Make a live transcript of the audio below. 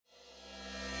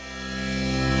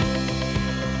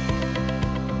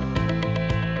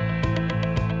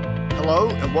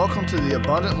Hello and welcome to the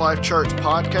Abundant Life Church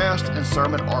podcast and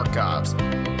sermon archives.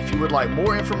 If you would like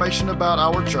more information about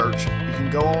our church, you can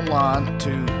go online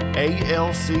to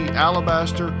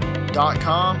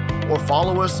alcalabaster.com or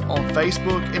follow us on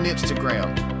Facebook and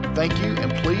Instagram. Thank you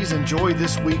and please enjoy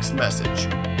this week's message.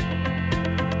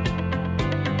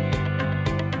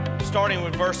 Starting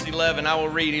with verse 11, I will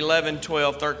read 11,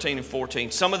 12, 13, and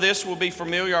 14. Some of this will be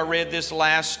familiar. I read this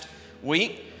last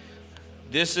week.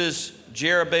 This is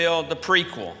Jerubaal, the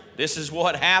prequel. This is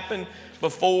what happened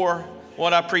before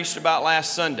what I preached about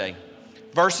last Sunday.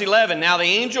 Verse 11, now the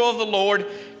angel of the Lord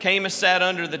came and sat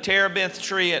under the terebinth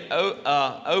tree at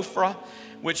Ophrah,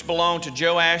 which belonged to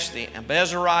Joash the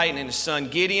Abiezrite, and his son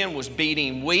Gideon was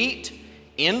beating wheat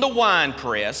in the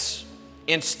winepress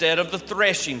instead of the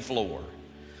threshing floor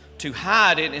to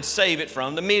hide it and save it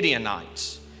from the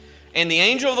Midianites. And the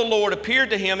angel of the Lord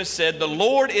appeared to him and said, the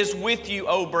Lord is with you,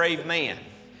 O brave man.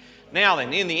 Now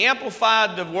then, in the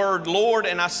Amplified, the word Lord,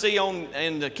 and I see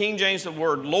in the King James the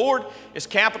word Lord is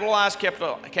capitalized,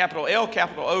 capital L,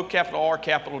 capital O, capital R,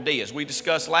 capital D. As we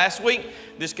discussed last week,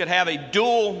 this could have a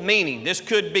dual meaning. This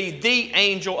could be the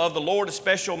angel of the Lord, a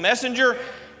special messenger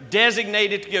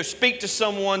designated to go speak to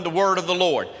someone the word of the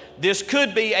Lord. This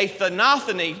could be a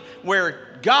theophany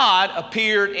where God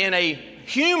appeared in a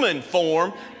human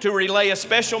form to relay a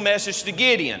special message to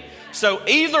Gideon. So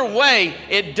either way,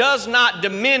 it does not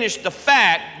diminish the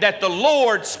fact that the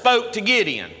Lord spoke to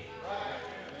Gideon.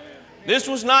 This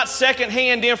was not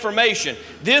secondhand information.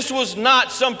 This was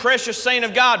not some precious saint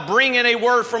of God bringing a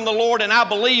word from the Lord, and I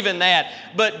believe in that.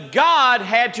 But God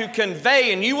had to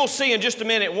convey, and you will see in just a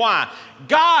minute why.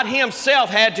 God himself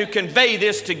had to convey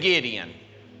this to Gideon.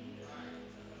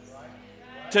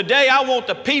 Today, I want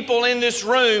the people in this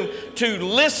room to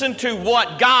listen to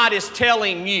what God is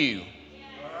telling you.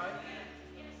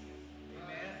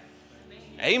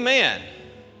 Amen.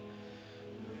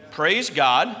 Praise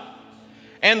God.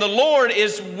 And the Lord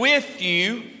is with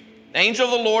you. The angel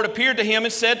of the Lord appeared to him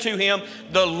and said to him,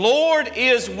 the Lord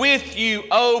is with you,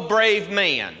 O brave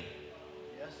man.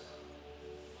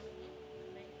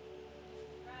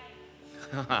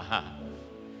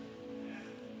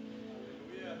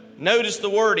 Notice the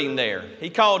wording there.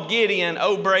 He called Gideon,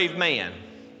 O brave man.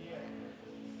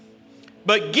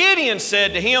 But Gideon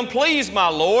said to him, please, my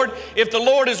Lord, if the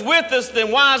Lord is with us,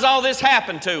 then why has all this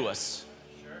happened to us?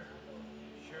 Sure.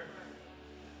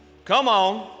 Come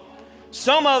on.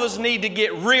 Some of us need to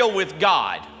get real with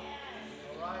God.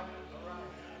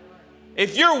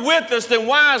 If you're with us, then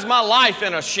why is my life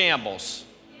in a shambles?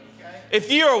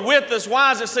 If you are with us,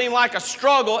 why does it seem like a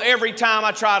struggle every time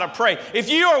I try to pray?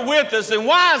 If you are with us, then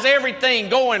why is everything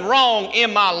going wrong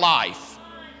in my life?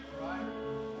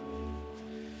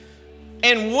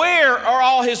 And where are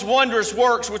all his wondrous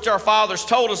works which our fathers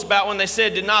told us about when they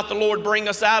said, did not the Lord bring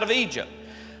us out of Egypt?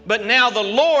 But now the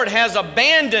Lord has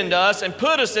abandoned us and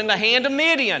put us in the hand of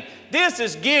Midian. This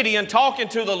is Gideon talking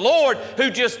to the Lord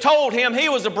who just told him he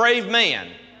was a brave man.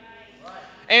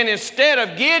 And instead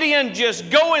of Gideon just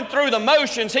going through the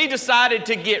motions, he decided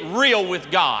to get real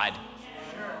with God.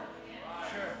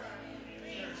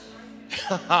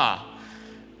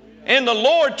 And the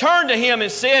Lord turned to him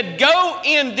and said, go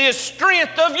in this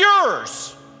strength of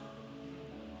yours.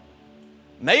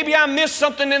 Maybe I missed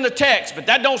something in the text, but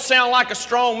that don't sound like a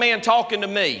strong man talking to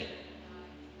me.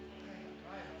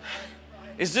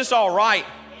 Is this all right?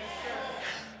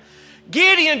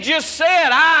 Gideon just said,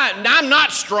 I'm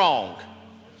not strong.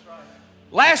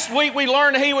 Last week we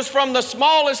learned he was from the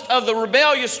smallest of the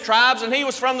rebellious tribes, and he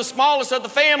was from the smallest of the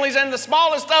families and the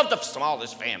smallest of the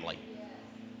smallest family.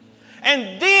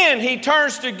 And then he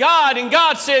turns to God, and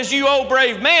God says, you old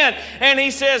brave man. And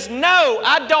he says, no,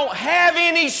 I don't have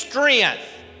any strength.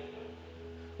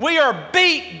 We are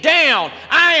beat down.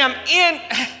 I am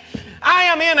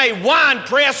in a wine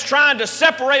press trying to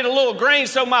separate a little grain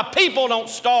so my people don't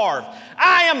starve.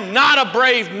 I am not a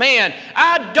brave man.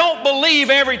 I don't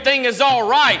believe everything is all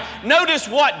right. Notice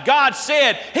what God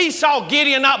said. He saw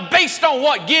Gideon not based on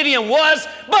what Gideon was,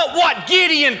 but what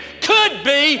Gideon could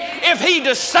be if he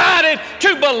decided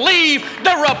to believe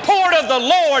the report of the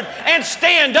Lord and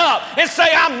stand up and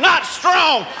say, I'm not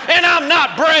strong and I'm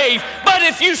not brave, but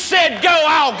if you said go,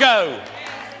 I'll go.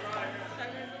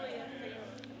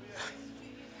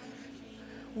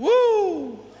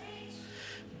 Woo!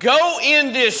 Go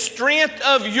in this strength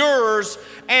of yours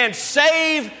and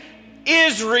save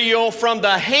Israel from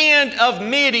the hand of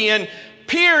Midian,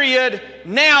 period.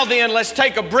 Now then, let's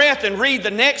take a breath and read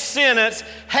the next sentence.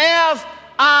 Have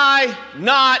I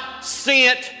not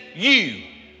sent you?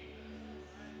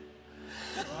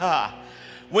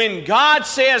 When God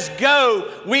says go,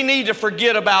 we need to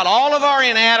forget about all of our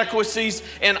inadequacies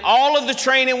and all of the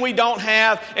training we don't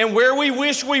have and where we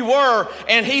wish we were.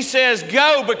 And He says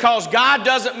go because God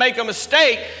doesn't make a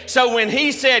mistake. So when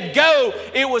He said go,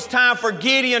 it was time for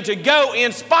Gideon to go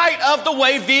in spite of the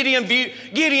way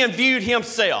Gideon viewed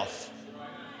himself.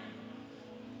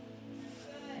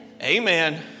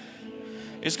 Amen.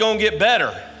 It's going to get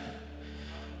better.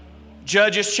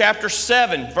 Judges chapter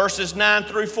 7, verses 9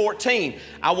 through 14.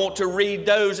 I want to read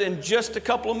those in just a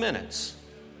couple of minutes.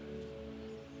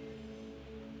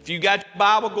 If you got your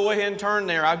Bible, go ahead and turn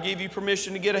there. I'll give you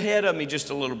permission to get ahead of me just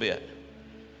a little bit.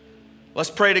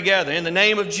 Let's pray together. In the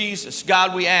name of Jesus,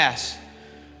 God, we ask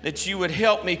that you would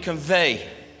help me convey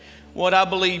what I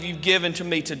believe you've given to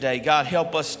me today. God,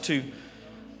 help us to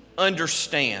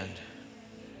understand.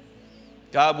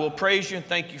 God, we'll praise you and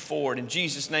thank you for it. In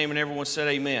Jesus' name, and everyone said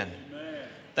amen.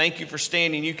 Thank you for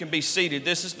standing. You can be seated.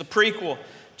 This is the prequel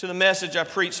to the message I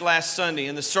preached last Sunday.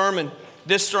 In this sermon,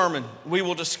 we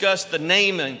will discuss the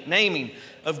naming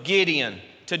of Gideon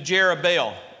to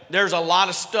Jerubaal. There's a lot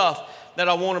of stuff that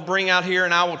I want to bring out here,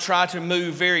 and I will try to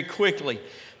move very quickly.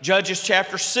 Judges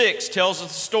chapter 6 tells us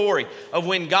the story of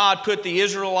when God put the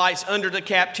Israelites under the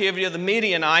captivity of the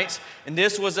Midianites, and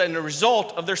this was a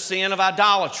result of their sin of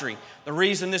idolatry. The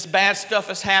reason this bad stuff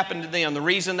has happened to them, the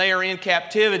reason they are in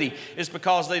captivity is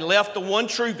because they left the one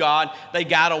true God, they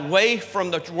got away from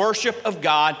the worship of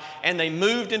God, and they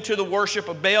moved into the worship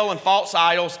of Baal and false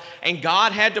idols, and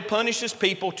God had to punish His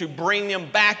people to bring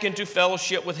them back into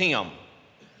fellowship with Him.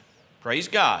 Praise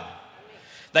God.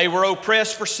 They were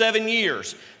oppressed for 7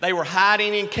 years. They were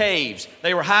hiding in caves.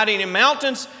 They were hiding in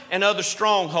mountains and other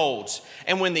strongholds.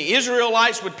 And when the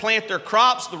Israelites would plant their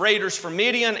crops, the raiders from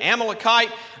Midian,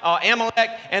 Amalek,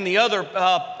 and the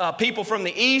other people from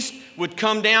the east would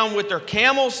come down with their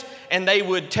camels, and they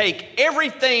would take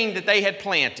everything that they had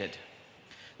planted.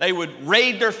 They would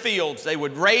raid their fields. They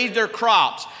would raid their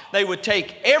crops. They would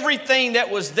take everything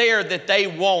that was there that they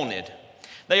wanted.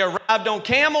 They arrived on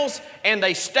camels, and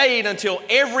they stayed until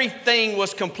everything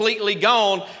was completely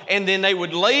gone, and then they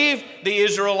would leave. The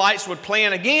Israelites would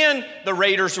plant again, the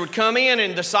raiders would come in,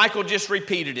 and the cycle just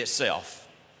repeated itself.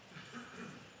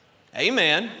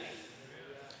 Amen.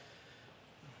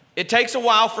 It takes a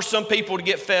while for some people to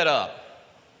get fed up.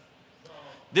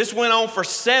 This went on for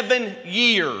 7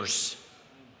 years.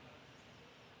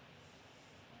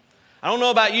 I don't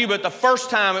know about you, but the first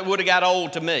time it would have got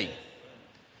old to me.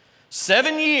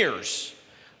 7 years.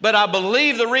 But I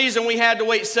believe the reason we had to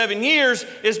wait 7 years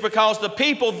is because the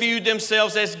people viewed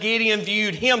themselves as Gideon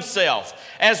viewed himself.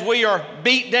 As we are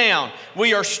beat down,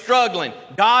 we are struggling.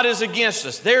 God is against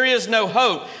us. There is no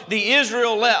hope. The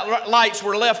Israelites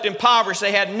were left impoverished.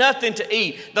 They had nothing to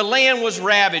eat. The land was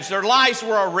ravaged. Their lives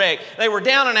were a wreck. They were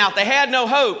down and out. They had no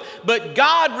hope. But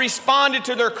God responded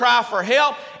to their cry for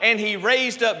help, and He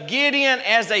raised up Gideon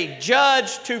as a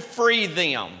judge to free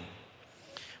them.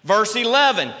 Verse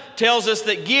 11 tells us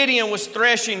that Gideon was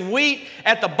threshing wheat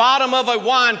at the bottom of a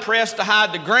wine press to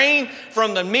hide the grain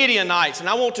from the Midianites. And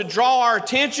I want to draw our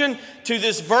attention to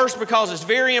this verse because it's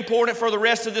very important for the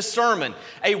rest of this sermon.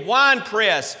 A wine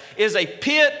press is a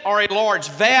pit or a large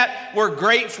vat where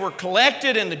grapes were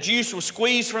collected and the juice was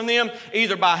squeezed from them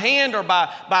either by hand or by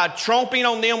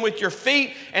tromping on them with your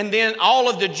feet, and then all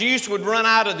of the juice would run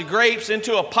out of the grapes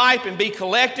into a pipe and be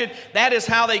collected. That is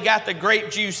how they got the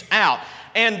grape juice out.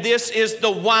 And this is the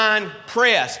wine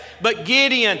press. But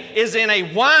Gideon is in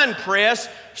a wine press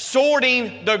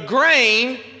sorting the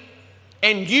grain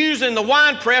and using the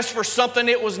wine press for something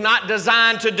it was not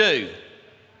designed to do.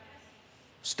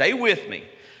 Stay with me.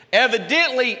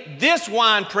 Evidently, this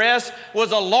wine press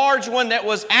was a large one that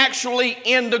was actually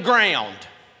in the ground.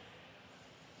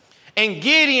 And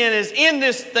Gideon is in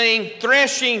this thing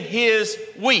threshing his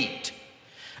wheat.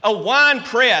 A wine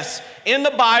press in the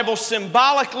Bible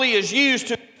symbolically is used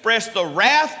to express the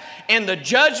wrath and the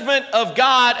judgment of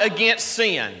God against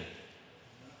sin.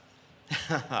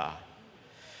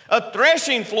 A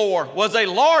threshing floor was a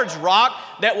large rock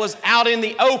that was out in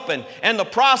the open. And the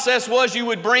process was you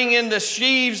would bring in the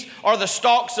sheaves or the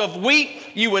stalks of wheat.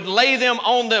 You would lay them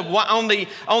on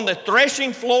the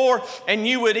threshing floor, and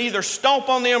you would either stomp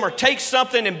on them or take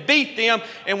something and beat them.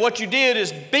 And what you did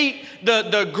is beat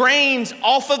the grains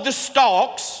off of the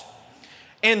stalks.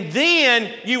 And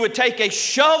then you would take a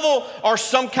shovel or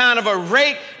some kind of a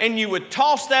rake, and you would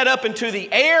toss that up into the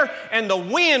air, and the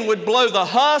wind would blow the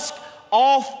husk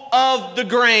off of the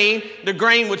grain. The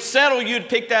grain would settle. You'd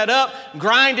pick that up,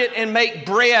 grind it, and make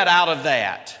bread out of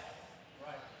that.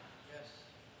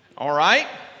 All right?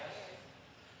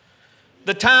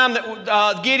 The time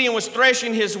that Gideon was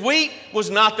threshing his wheat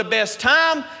was not the best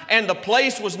time, and the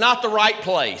place was not the right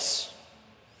place.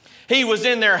 He was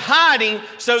in there hiding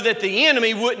so that the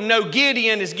enemy wouldn't know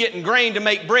Gideon is getting grain to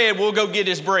make bread. We'll go get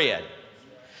his bread.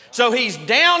 So he's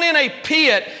down in a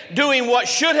pit doing what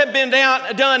should have been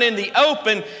done in the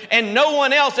open, and no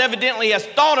one else evidently has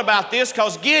thought about this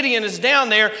because Gideon is down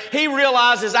there. He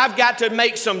realizes I've got to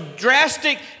make some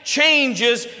drastic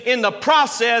changes in the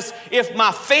process if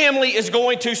my family is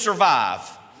going to survive.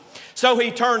 So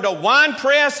he turned a wine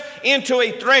press into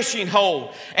a threshing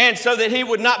hole, and so that he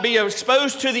would not be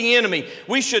exposed to the enemy.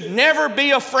 We should never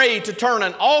be afraid to turn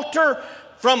an altar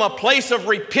from a place of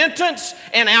repentance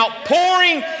and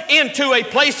outpouring into a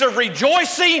place of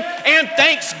rejoicing and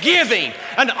thanksgiving.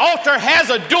 An altar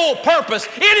has a dual purpose.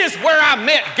 It is where I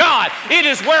met God. It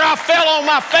is where I fell on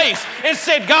my face and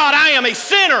said, God, I am a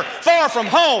sinner far from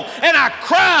home. And I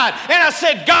cried and I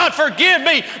said, God, forgive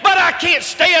me. But I can't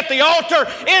stay at the altar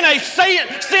in a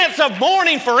sense of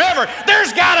mourning forever.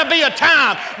 There's got to be a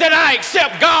time that I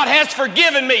accept God has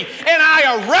forgiven me, and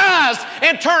I arise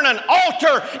and turn an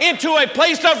altar into a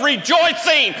place of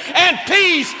rejoicing and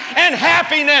peace and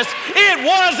happiness. It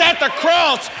was at the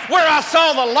cross where I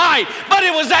saw the light, but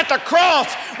it was at the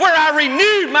cross where I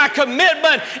renewed my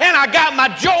commitment and I got my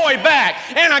joy back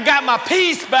and I got my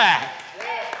peace back.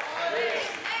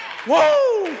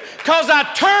 Whoa! Because I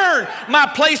turned my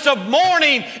place of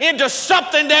mourning into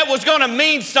something that was going to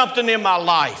mean something in my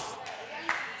life.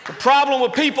 The problem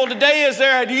with people today is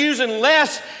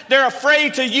they're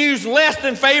afraid to use less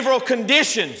than favorable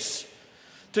conditions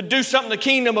to do something in the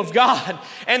kingdom of God.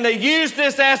 And they use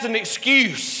this as an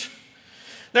excuse.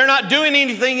 They're not doing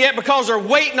anything yet because they're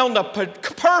waiting on the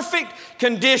perfect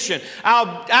condition.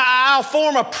 I'll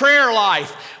form a prayer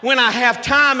life when I have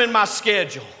time in my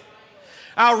schedule.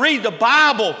 I'll read the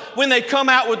Bible when they come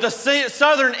out with the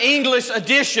Southern English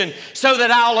edition so that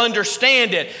I'll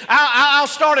understand it. I'll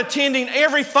start attending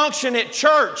every function at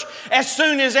church as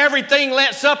soon as everything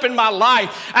lets up in my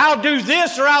life. I'll do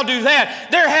this or I'll do that.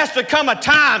 There has to come a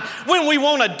time when we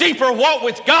want a deeper walk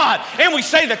with God and we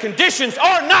say the conditions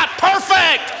are not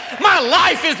perfect. My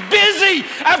life is busy.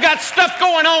 I've got stuff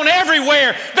going on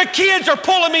everywhere. The kids are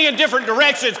pulling me in different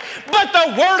directions. But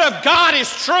the Word of God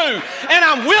is true. And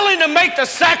I'm willing to make the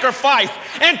sacrifice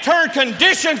and turn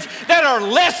conditions that are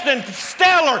less than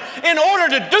stellar in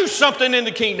order to do something in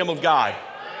the kingdom of God.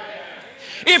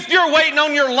 If you're waiting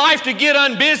on your life to get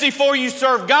unbusy before you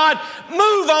serve God,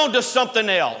 move on to something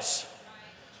else.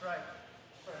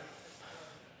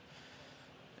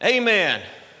 Amen.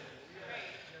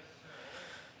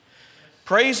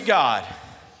 Praise God.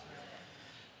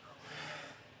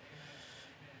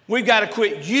 We've got to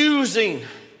quit using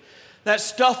that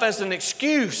stuff as an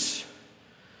excuse.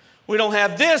 We don't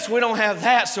have this, we don't have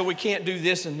that, so we can't do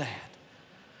this and that.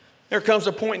 There comes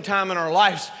a point in time in our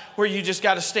lives where you just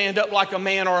got to stand up like a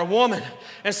man or a woman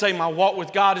and say, my walk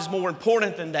with God is more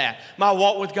important than that. My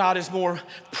walk with God is more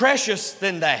precious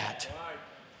than that.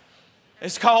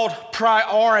 It's called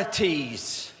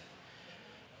priorities.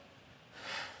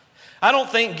 I don't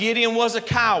think Gideon was a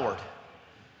coward,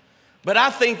 but I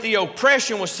think the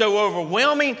oppression was so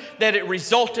overwhelming that it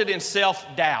resulted in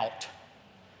self-doubt.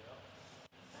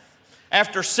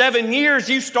 After 7 years,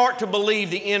 you start to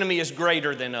believe the enemy is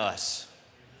greater than us.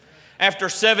 After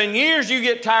 7 years, you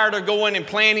get tired of going and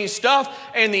planning stuff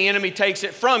and the enemy takes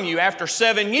it from you. After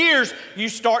 7 years, you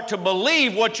start to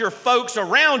believe what your folks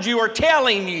around you are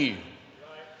telling you.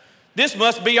 This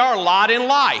must be our lot in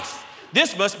life.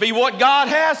 This must be what God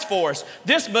has for us.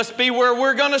 This must be where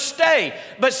we're going to stay.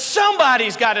 But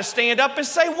somebody's got to stand up and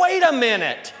say, wait a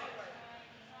minute.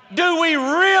 Do we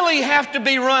really have to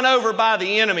be run over by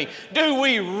the enemy? Do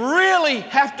we really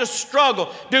have to struggle?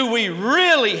 Do we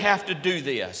really have to do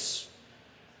this?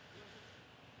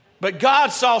 But God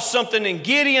saw something in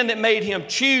Gideon that made him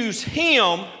choose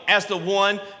him as the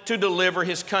one to deliver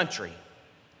his country.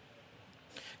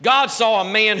 God saw a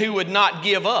man who would not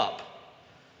give up.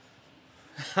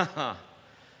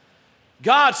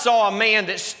 God saw a man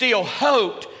that still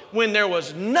hoped when there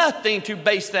was nothing to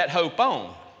base that hope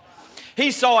on.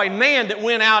 He saw a man that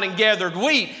went out and gathered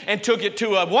wheat and took it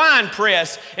to a wine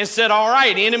press and said, all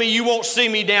right, enemy, you won't see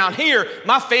me down here.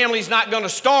 My family's not going to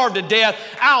starve to death.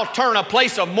 I'll turn a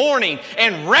place of mourning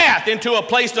and wrath into a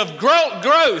place of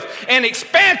growth and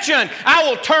expansion. I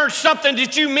will turn something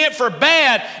that you meant for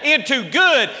bad into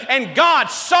good. And God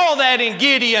saw that in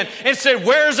Gideon and said,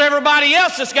 where's everybody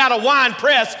else that's got a wine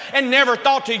press and never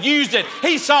thought to use it?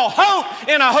 He saw hope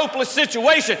in a hopeless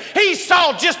situation. He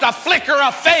saw just a flicker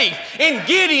of faith in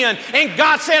Gideon, and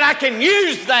God said, I can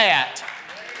use that.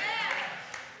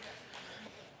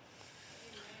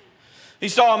 He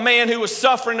saw a man who was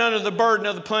suffering under the burden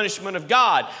of the punishment of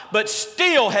God, but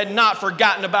still had not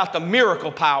forgotten about the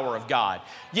miracle power of God.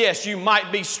 Yes, you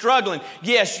might be struggling.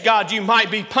 Yes, God, you might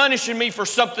be punishing me for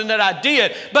something that I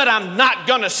did, but I'm not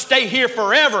going to stay here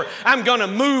forever. I'm going to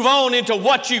move on into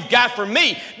what you've got for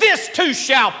me. This too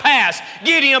shall pass.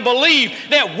 Gideon believed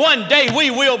that one day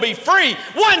we will be free.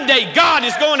 One day God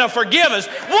is going to forgive us.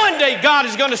 One day God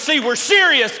is going to see we're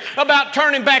serious about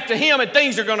turning back to Him, and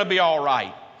things are going to be all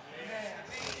right.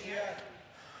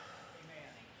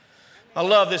 I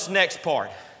love this next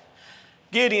part.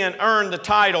 Gideon earned the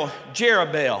title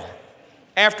Jerubaal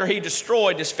after he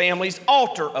destroyed his family's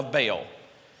altar of Baal.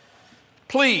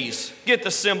 Please get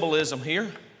the symbolism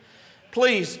here.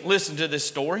 Please listen to this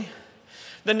story.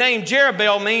 The name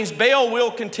Jerubaal means Baal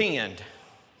will contend.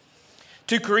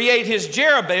 To create his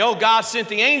Jerubaal, God sent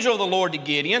the angel of the Lord to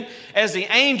Gideon. As the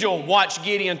angel watched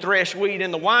Gideon thresh wheat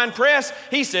in the winepress,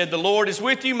 he said, "The Lord is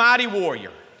with you, mighty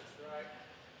warrior."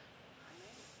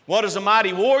 What does a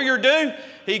mighty warrior do?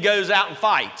 He goes out and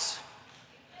fights.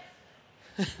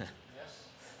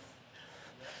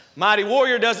 Mighty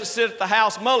warrior doesn't sit at the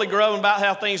house mully-growing about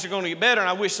how things are going to get better, and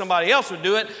I wish somebody else would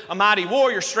do it. A mighty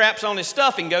warrior straps on his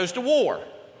stuff and goes to war.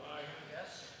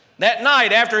 That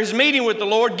night, after his meeting with the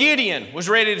Lord, Gideon was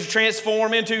ready to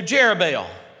transform into Jerubaal.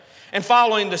 And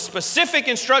following the specific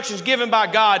instructions given by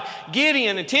God,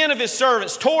 Gideon and 10 of his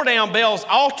servants tore down Baal's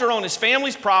altar on his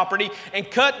family's property and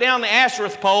cut down the Asherah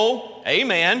pole.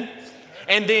 Amen.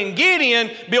 And then Gideon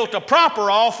built a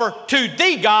proper altar to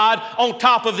the God on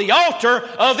top of the altar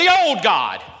of the old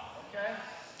God.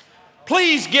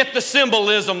 Please get the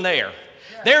symbolism there.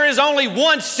 There is only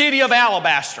one city of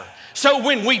alabaster. So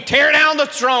when we tear down the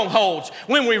strongholds,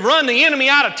 when we run the enemy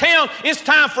out of town, it's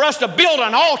time for us to build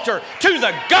an altar to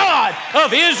the God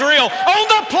of Israel on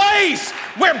the place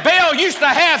where Baal used to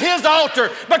have his altar,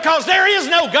 because there is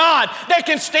no God that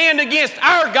can stand against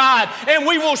our God, and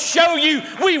we will show you,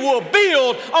 we will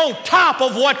build on top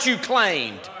of what you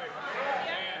claimed.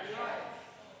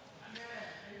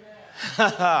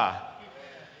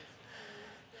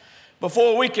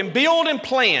 Before we can build and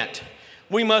plant,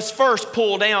 we must first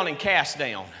pull down and cast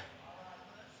down.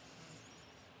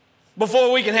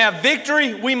 Before we can have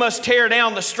victory, we must tear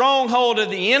down the stronghold of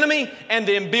the enemy and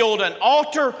then build an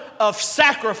altar of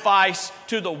sacrifice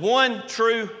to the one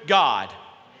true God.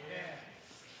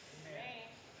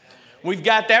 We've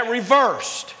got that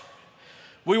reversed.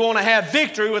 We want to have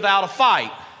victory without a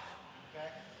fight.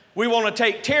 We want to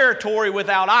take territory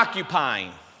without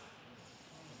occupying.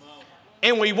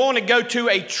 And we want to go to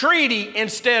a treaty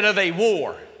instead of a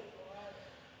war.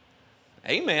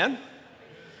 Amen.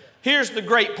 Here's the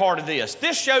great part of this.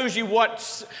 This shows you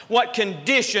what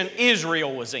condition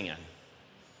Israel was in.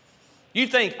 You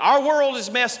think our world is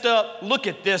messed up? Look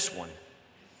at this one.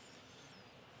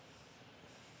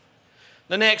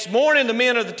 The next morning, the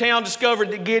men of the town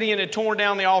discovered that Gideon had torn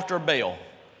down the altar of Baal.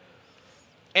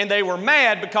 And they were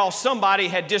mad because somebody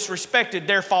had disrespected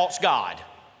their false god.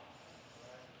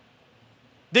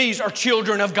 These are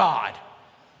children of God.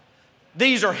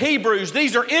 These are Hebrews.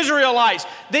 These are Israelites.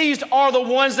 These are the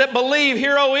ones that believe,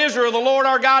 "Hear, O Israel, the Lord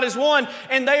our God is one."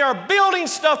 And they are building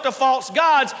stuff to false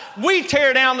gods. We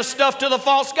tear down the stuff to the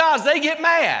false gods. They get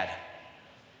mad.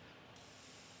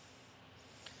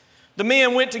 The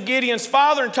men went to Gideon's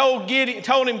father and told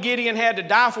him Gideon had to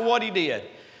die for what he did.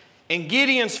 And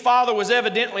Gideon's father was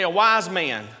evidently a wise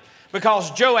man, because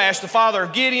Joash, the father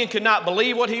of Gideon, could not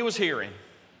believe what he was hearing.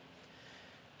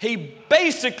 He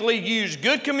basically used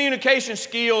good communication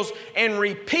skills and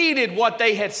repeated what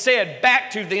they had said back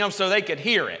to them so they could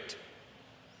hear it.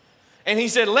 And he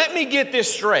said, "Let me get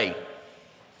this straight.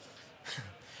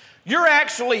 You're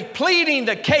actually pleading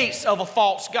the case of a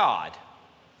false god."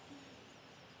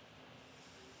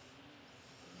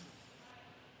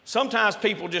 Sometimes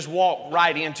people just walk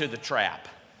right into the trap.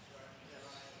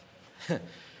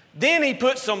 Then he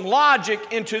put some logic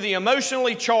into the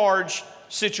emotionally charged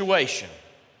situation.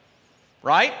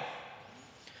 Right?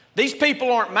 These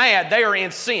people aren't mad, they are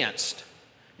incensed.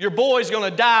 Your boy's going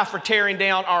to die for tearing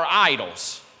down our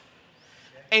idols.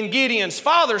 And Gideon's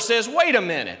father says, "Wait a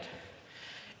minute.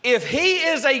 If he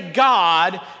is a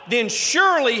god, then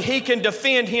surely he can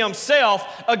defend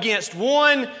himself against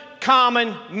one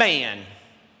common man."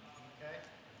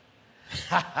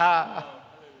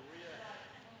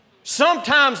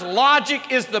 Sometimes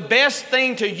logic is the best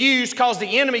thing to use, because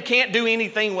the enemy can't do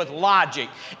anything with logic.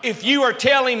 If you are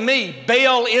telling me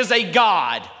Baal is a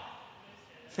god,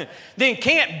 then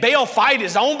can't Baal fight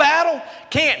his own battle?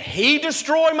 Can't he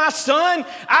destroy my son?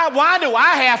 Why do I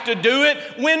have to do it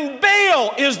when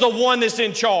Baal is the one that's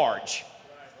in charge?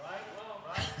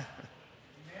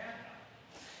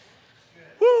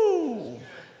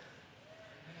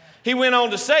 He went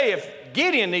on to say, if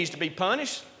Gideon needs to be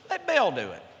punished, let Baal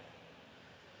do it.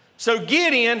 So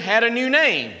Gideon had a new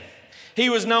name. He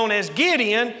was known as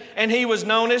Gideon, and he was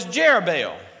known as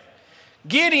Jerubaal.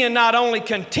 Gideon not only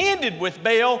contended with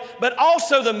Baal, but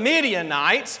also the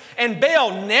Midianites, and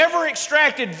Baal never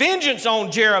extracted vengeance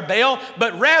on Jerubaal,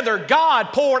 but rather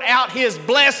God poured out His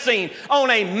blessing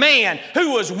on a man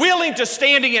who was willing to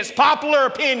stand against popular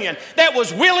opinion, that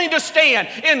was willing to stand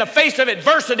in the face of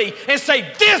adversity and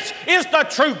say, this is the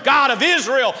true God of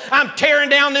Israel. I'm tearing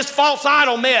down this false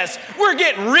idol mess. We're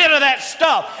getting rid of that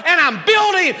stuff, and I'm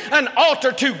building an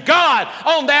altar to God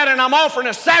on that, and I'm offering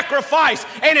a sacrifice,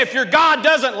 and if your God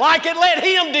doesn't like it, let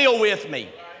Him deal with me.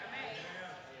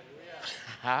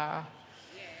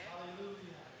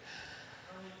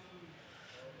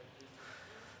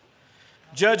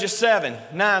 Judges 7,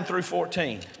 9 through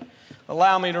 14.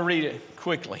 Allow me to read it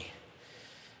quickly.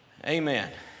 Amen.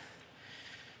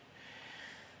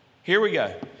 Here we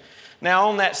go. Now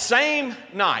on that same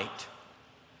night,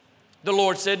 the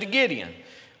Lord said to Gideon,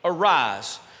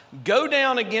 arise, go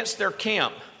down against their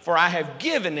camp, for I have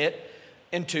given it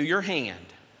into your hand.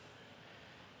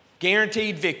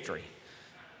 Guaranteed victory.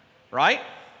 Right?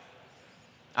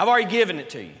 I've already given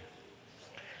it to you.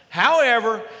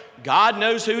 However, God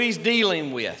knows who He's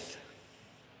dealing with.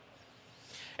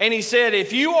 And He said,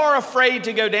 if you are afraid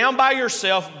to go down by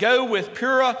yourself, go with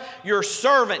Purah, your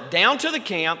servant, down to the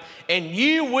camp, and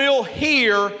you will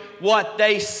hear what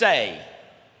they say.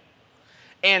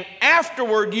 And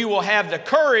afterward, you will have the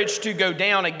courage to go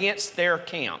down against their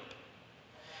camp.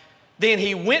 Then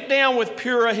he went down with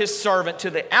Purah his servant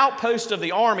to the outpost of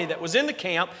the army that was in the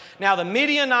camp. Now the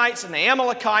Midianites and the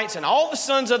Amalekites and all the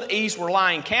sons of the east were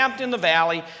lying camped in the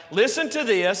valley. Listen to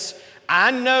this. I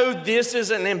know this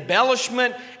is an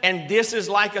embellishment and this is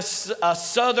like a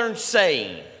southern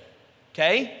saying.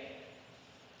 Okay?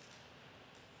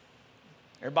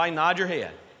 Everybody nod your head.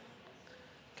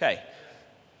 Okay.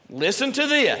 Listen to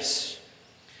this.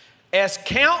 As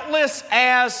countless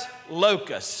as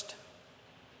locusts.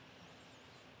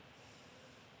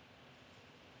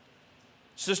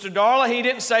 Sister Darla, he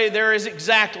didn't say there is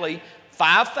exactly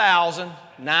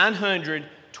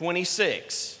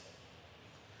 5,926.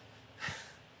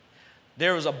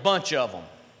 There was a bunch of them.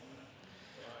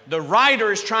 The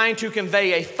writer is trying to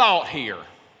convey a thought here.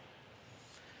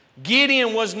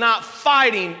 Gideon was not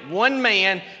fighting one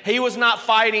man. He was not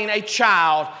fighting a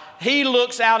child. He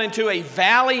looks out into a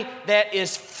valley that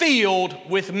is filled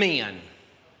with men.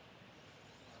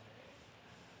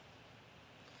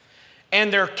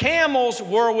 And their camels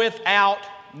were without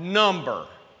number.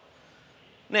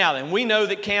 Now then, we know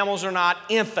that camels are not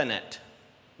infinite.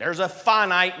 There's a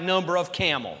finite number of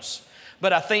camels.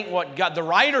 But I think what the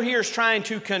writer here is trying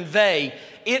to convey,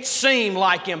 it seemed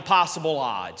like impossible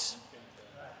odds.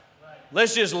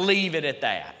 Let's just leave it at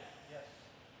that.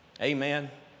 Amen.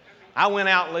 I went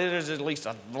out and there's at least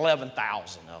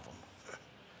 11,000 of them.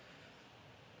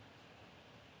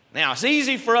 Now, it's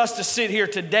easy for us to sit here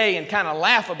today and kind of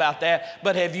laugh about that,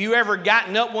 but have you ever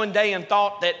gotten up one day and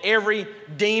thought that every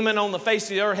demon on the face of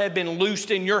the earth had been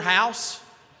loosed in your house?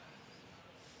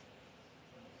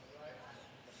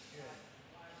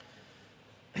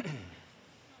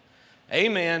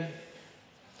 Amen.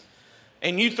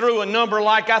 And you threw a number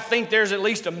like I think there's at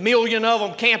least 1 million of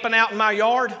them camping out in my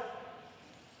yard?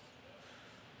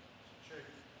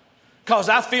 Because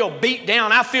I feel beat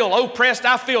down, I feel oppressed,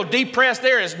 I feel depressed.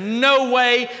 There is no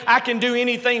way I can do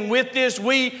anything with this.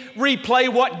 We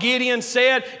replay what Gideon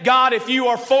said. God, if you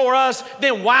are for us,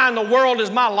 then why in the world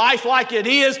is my life like it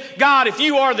is? God, if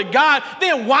you are the God,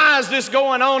 then why is this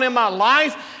going on in my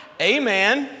life?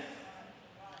 Amen.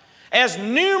 As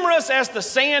numerous as the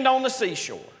sand on the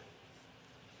seashore.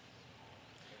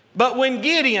 But when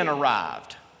Gideon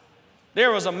arrived, there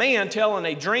was a man telling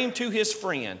a dream to his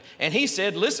friend, and he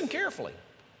said, listen carefully.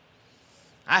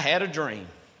 I had a dream.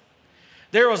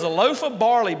 There was a loaf of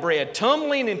barley bread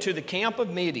tumbling into the camp of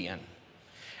Midian,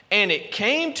 and it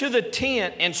came to the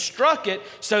tent and struck it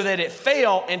so that it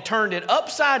fell and turned it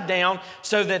upside down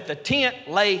so that the tent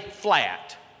lay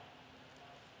flat.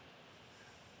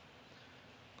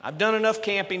 I've done enough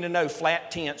camping to know flat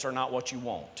tents are not what you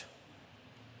want.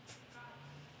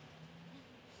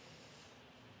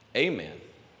 Amen.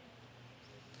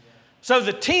 So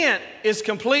the tent is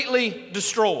completely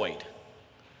destroyed.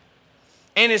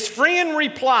 And his friend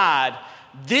replied,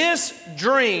 this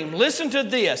dream, listen to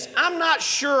this, I'm not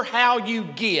sure how you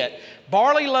get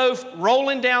barley loaf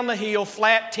rolling down the hill,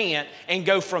 flat tent, and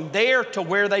go from there to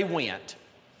where they went.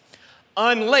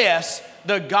 Unless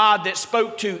the God that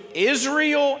spoke to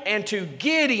Israel and to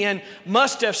Gideon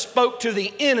must have spoke to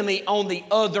the enemy on the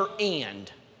other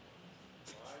end.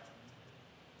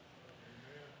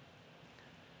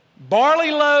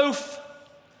 Barley loaf,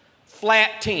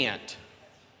 flat tent.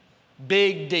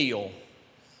 Big deal.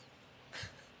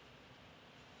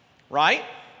 Right?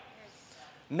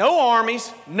 No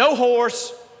armies, no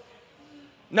horse,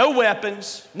 no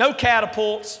weapons, no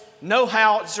catapults, no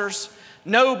howitzers,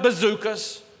 no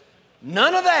bazookas,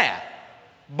 none of that.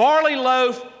 Barley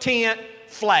loaf, tent,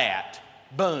 flat.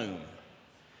 Boom.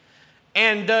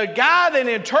 And the guy that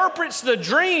interprets the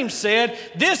dream said,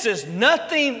 this is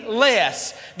nothing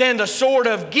less than the sword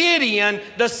of Gideon,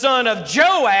 the son of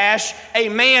Joash, a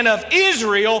man of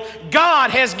Israel.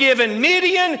 God has given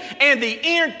Midian and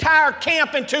the entire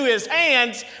camp into his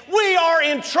hands. We are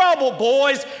in trouble,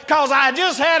 boys, because I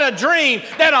just had a dream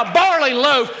that a barley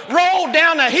loaf rolled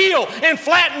down the hill and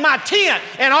flattened my tent.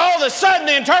 And all of a sudden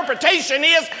the interpretation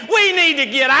is, we need to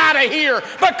get out of here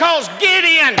because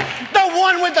Gideon, the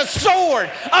one with the sword,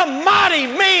 a mighty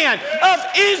man of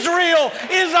Israel,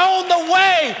 is on the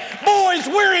way. Boys,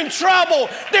 we're in trouble.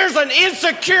 There's an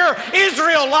insecure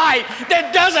Israelite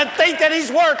that doesn't think that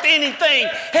he's worth anything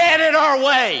headed our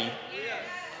way.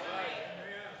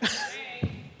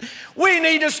 We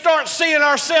need to start seeing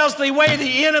ourselves the way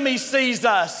the enemy sees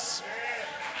us.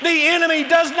 The enemy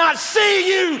does not see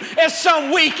you as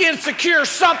some weak, insecure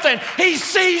something. He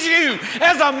sees you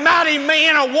as a mighty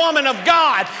man or woman of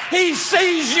God. He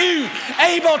sees you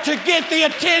able to get the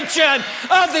attention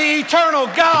of the eternal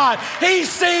God. He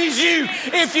sees you.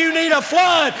 If you need a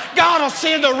flood, God will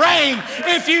send the rain.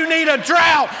 If you need a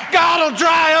drought, God will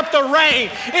dry up the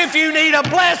rain. If you need a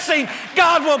blessing,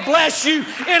 God will bless you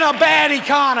in a bad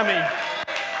economy.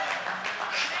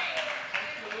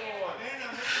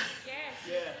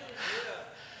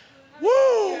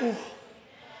 Woo!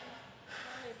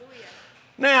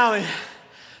 Now,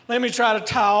 let me try to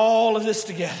tie all of this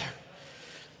together.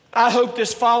 I hope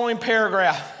this following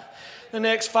paragraph, the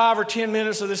next 5 or 10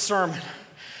 minutes of this sermon,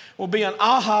 will be an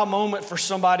aha moment for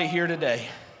somebody here today.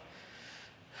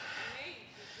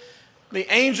 The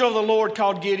angel of the Lord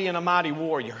called Gideon a mighty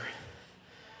warrior.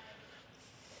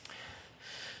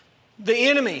 The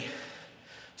enemy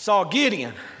saw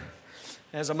Gideon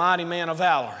as a mighty man of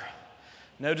valor.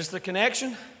 Notice the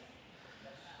connection?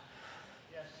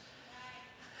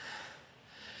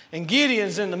 And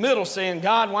Gideon's in the middle saying,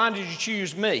 God, why did you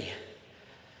choose me?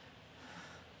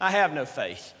 I have no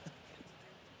faith.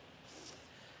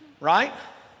 Right?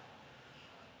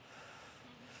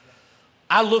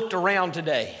 I looked around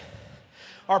today.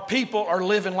 Our people are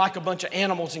living like a bunch of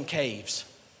animals in caves.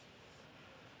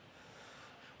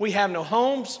 We have no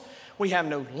homes. We have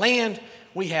no land.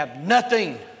 We have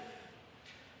nothing.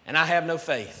 And I have no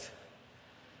faith.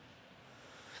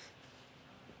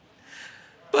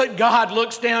 But God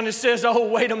looks down and says, oh,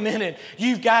 wait a minute.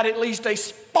 You've got at least a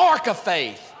spark of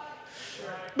faith.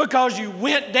 Because you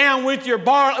went down with your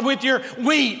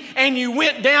wheat and you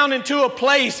went down into a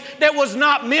place that was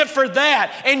not meant for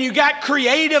that. And you got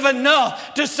creative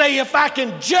enough to say, if I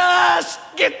can just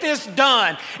get this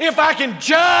done, if I can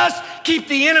just keep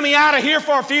the enemy out of here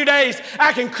for a few days,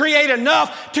 I can create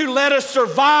enough to let us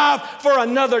survive for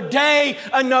another day,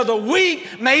 another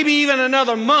week, maybe even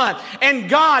another month. And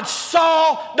God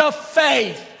saw the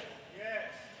faith.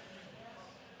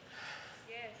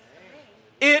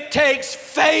 It takes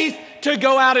faith to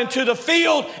go out into the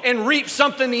field and reap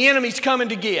something the enemy's coming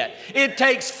to get. It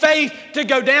takes faith to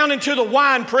go down into the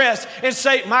wine press and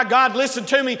say, my God, listen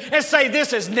to me, and say, this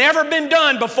has never been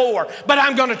done before, but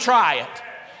I'm going to try it.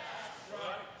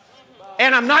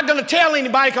 And I'm not going to tell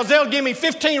anybody because they'll give me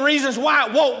 15 reasons why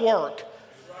it won't work.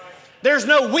 There's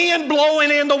no wind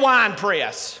blowing in the wine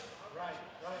press.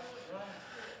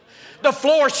 The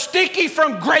floor's sticky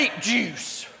from grape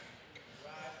juice.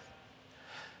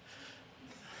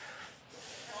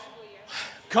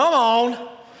 Come on.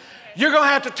 You're going to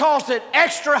have to toss it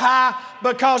extra high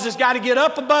because it's got to get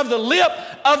up above the lip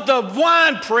of the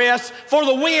wine press for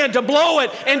the wind to blow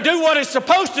it and do what it's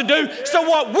supposed to do. So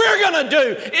what we're going to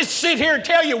do is sit here and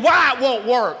tell you why it won't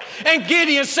work. And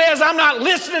Gideon says, I'm not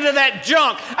listening to that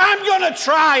junk. I'm going to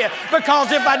try it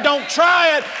because if I don't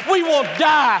try it, we will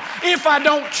die. If I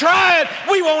don't try it,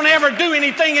 we won't ever do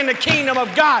anything in the kingdom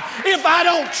of God. If I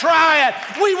don't try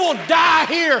it, we will die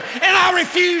here. And I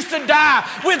refuse to die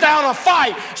without a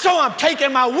fight. So I'm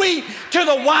taking my wheat to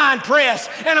the wine press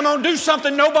and I'm going to do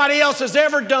something nobody else has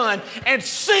ever done and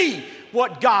see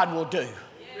what God will do.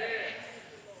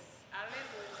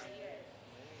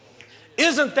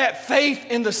 Isn't that faith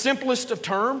in the simplest of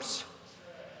terms?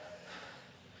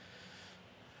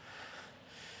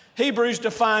 Hebrews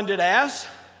defined it as,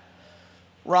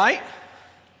 right?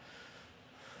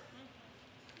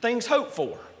 Things hoped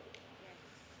for.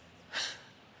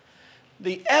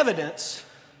 The evidence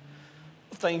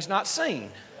of things not seen.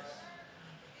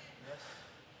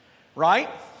 Right?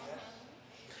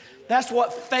 That's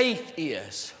what faith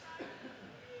is.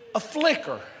 A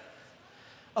flicker,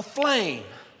 a flame.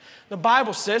 The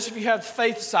Bible says if you have the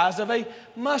faith the size of a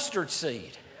mustard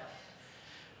seed.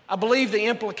 I believe the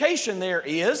implication there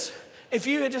is if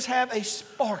you just have a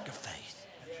spark of faith.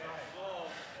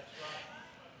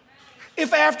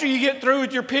 If after you get through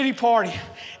with your pity party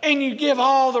and you give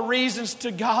all the reasons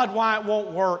to God why it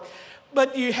won't work,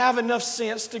 but you have enough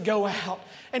sense to go out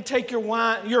and take your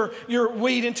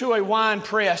wheat into a wine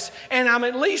press, and I'm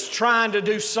at least trying to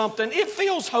do something. It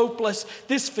feels hopeless.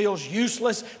 This feels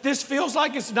useless. This feels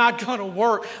like it's not going to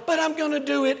work, but I'm going to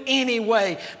do it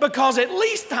anyway because at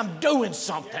least I'm doing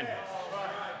something.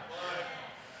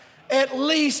 At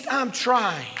least I'm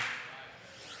trying.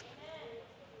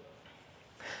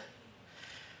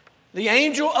 The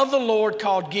angel of the Lord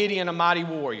called Gideon a mighty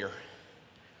warrior.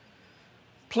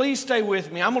 Please stay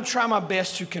with me. I'm going to try my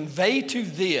best to convey to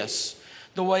this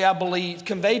the way I believe,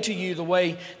 convey to you the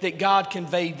way that God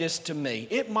conveyed this to me.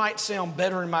 It might sound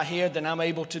better in my head than I'm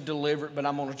able to deliver it, but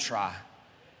I'm going to try.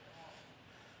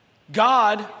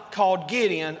 God called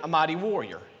Gideon a mighty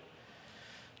warrior.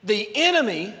 The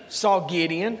enemy saw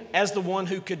Gideon as the one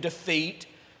who could defeat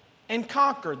and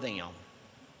conquer them.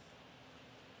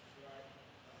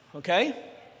 Okay?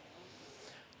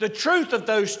 The truth of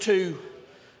those two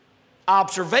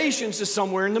observations is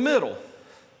somewhere in the middle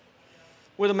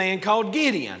with a man called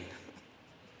Gideon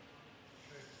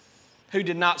who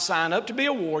did not sign up to be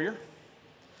a warrior,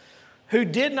 who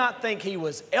did not think he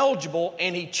was eligible,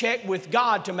 and he checked with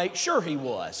God to make sure he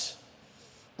was.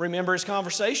 Remember his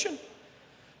conversation?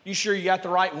 You sure you got the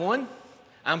right one?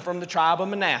 I'm from the tribe of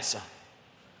Manasseh,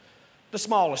 the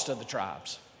smallest of the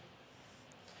tribes.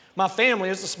 My family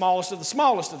is the smallest of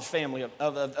the family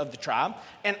of the tribe,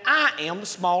 and I am the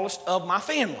smallest of my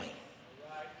family.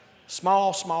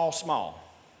 Small, small, small.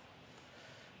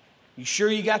 You sure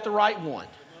you got the right one?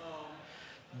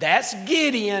 That's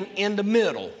Gideon in the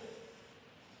middle.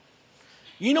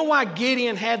 You know why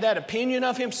Gideon had that opinion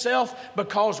of himself?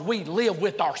 Because we live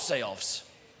with ourselves.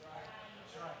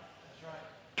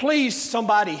 Please,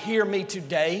 somebody hear me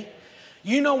today.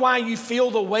 You know why you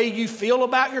feel the way you feel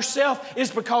about yourself?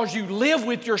 It's because you live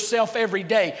with yourself every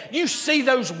day. You see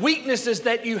those weaknesses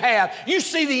that you have. You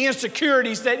see the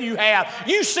insecurities that you have.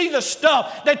 You see the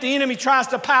stuff that the enemy tries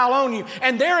to pile on you.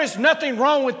 And there is nothing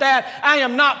wrong with that. I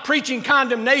am not preaching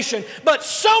condemnation. But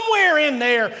somewhere in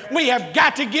there, we have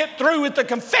got to get through with the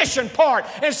confession part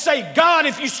and say, God,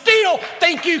 if you still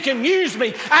think you can use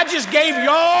me, I just gave you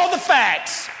all the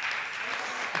facts.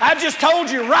 I just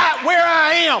told you right where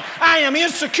I am. I am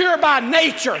insecure by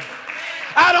nature.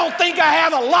 I don't think I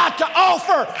have a lot to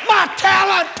offer. My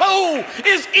talent pool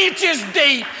is inches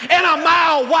deep and a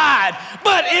mile wide.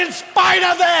 But in spite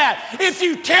of that, if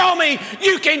you tell me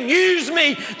you can use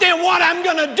me, then what I'm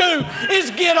going to do is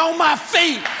get on my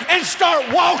feet and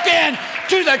start walking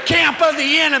to the camp of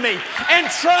the enemy and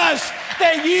trust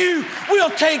that you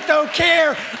will take no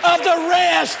care of the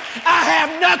rest. I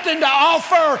have nothing to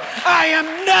offer. I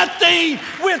am nothing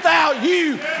without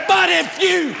you. But if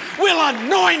you will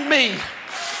anoint me,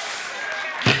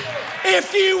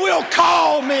 if you will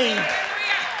call me,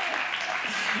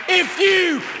 if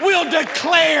you will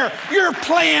declare your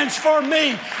plans for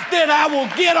me, then I will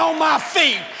get on my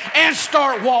feet and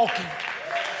start walking.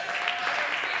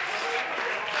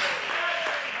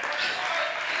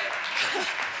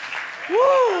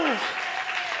 Woo.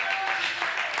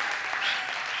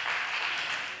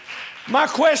 My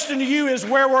question to you is,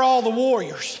 where were all the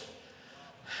warriors?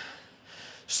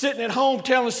 Sitting at home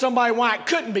telling somebody why it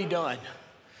couldn't be done.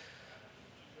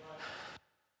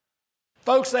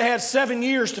 Folks, they had 7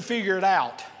 years to figure it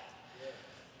out.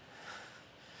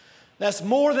 That's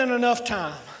more than enough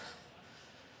time.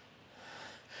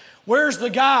 Where's the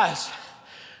guys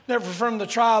that were from the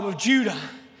tribe of Judah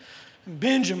and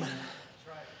Benjamin?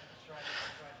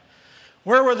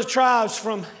 Where were the tribes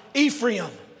from Ephraim,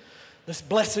 this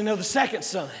blessing of the second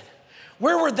son?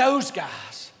 Where were those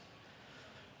guys?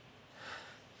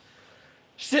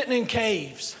 Sitting in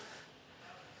caves,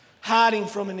 hiding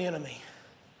from an enemy,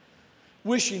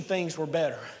 wishing things were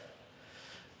better.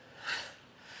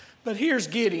 But here's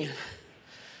Gideon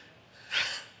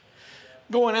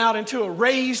going out into a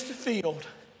raised field,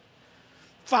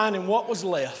 finding what was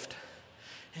left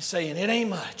and saying, it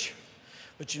ain't much.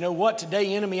 But you know what?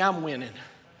 Today, enemy, I'm winning.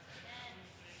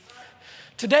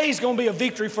 Today's going to be a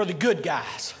victory for the good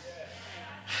guys.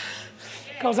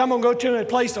 Because I'm going to go to a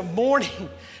place of mourning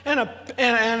and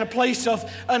a place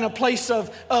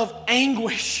of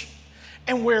anguish,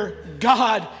 and where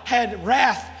God had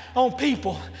wrath on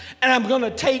people. And I'm going to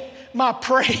take my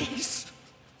praise.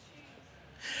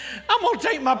 I'm going to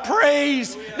take my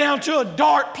praise down to a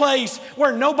dark place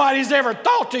where nobody's ever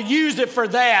thought to use it for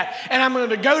that. And I'm going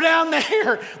to go down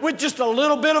there with just a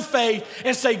little bit of faith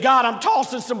and say, God, I'm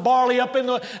tossing some barley up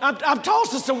I'm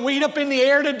tossing some wheat up in the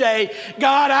air today.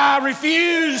 God, I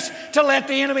refuse to let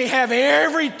the enemy have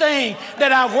everything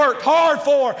that I've worked hard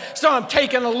for. So I'm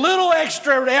taking a little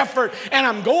extra effort and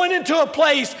I'm going into a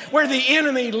place where the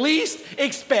enemy least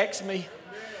expects me.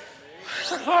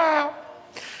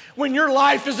 When your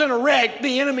life is in a wreck,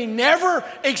 the enemy never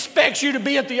expects you to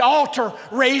be at the altar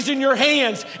raising your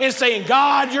hands and saying,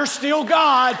 God, you're still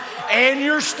God and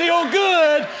you're still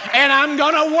good and I'm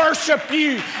going to worship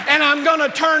you and I'm going to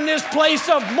turn this place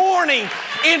of mourning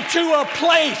into a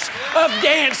place of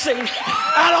dancing.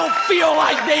 I don't feel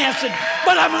like dancing,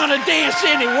 but I'm going to dance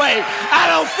anyway.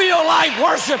 I don't feel like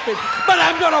worshiping, but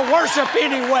I'm going to worship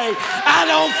anyway. I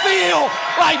don't feel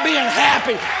like being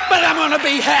happy, but I'm going to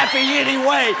be happy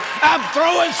anyway. I'm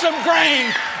throwing some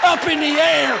grain up in the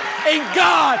air, and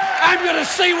God, I'm going to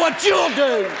see what you'll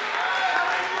do.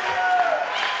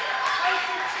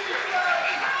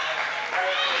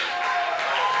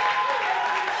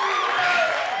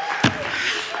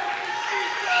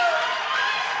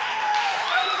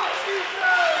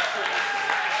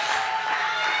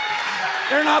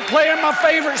 They're not playing my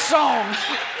favorite song.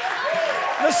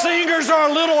 The singers are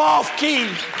a little off key,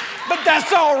 but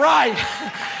that's all right.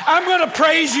 I'm going to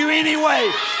praise you anyway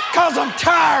because I'm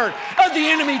tired of the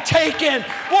enemy taking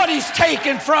what he's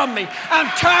taken from me. I'm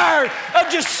tired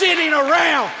of just sitting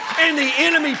around and the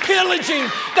enemy pillaging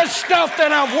the stuff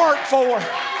that I've worked for.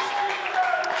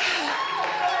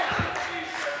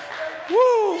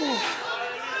 Woo.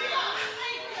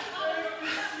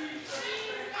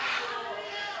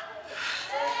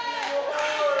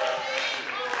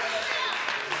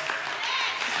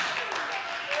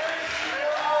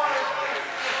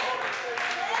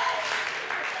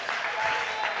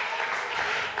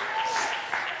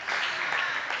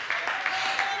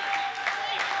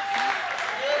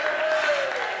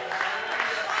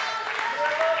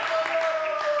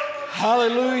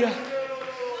 Hallelujah.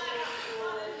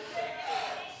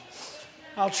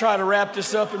 I'll try to wrap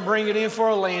this up and bring it in for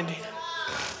a landing.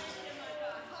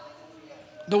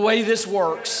 The way this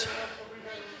works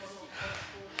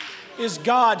is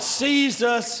God sees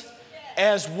us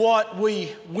as what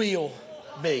we will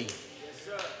be.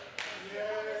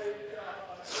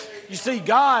 You see,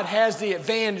 God has the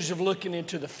advantage of looking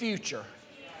into the future.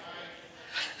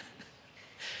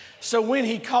 So when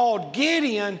he called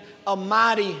Gideon a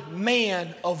mighty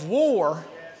man of war,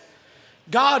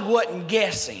 God wasn't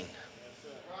guessing.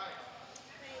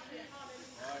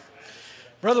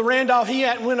 Brother Randolph, he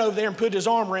hadn't went over there and put his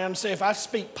arm around and said, if I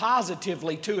speak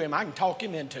positively to him, I can talk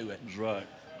him into it. That's right.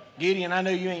 Gideon, I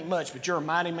know you ain't much, but you're a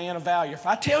mighty man of valor. If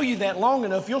I tell you that long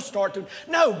enough, you'll start to...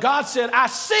 No, God said, I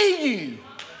see you.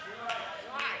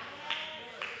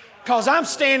 Because I'm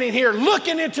standing here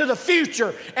looking into the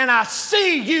future and I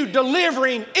see you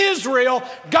delivering Israel.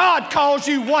 God calls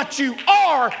you what you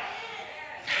are,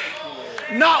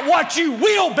 not what you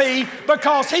will be,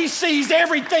 because he sees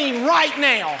everything right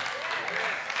now.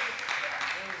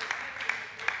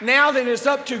 Now then it's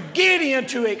up to Gideon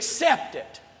to accept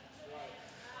it.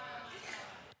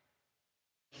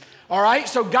 All right,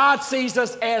 so God sees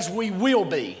us as we will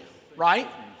be, right?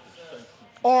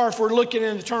 Or if we're looking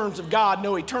in the terms of God,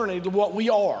 no eternity, to what we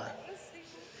are.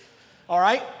 All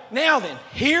right? Now then,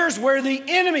 here's where the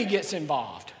enemy gets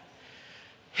involved.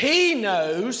 He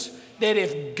knows that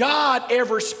if God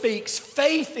ever speaks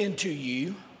faith into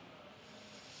you,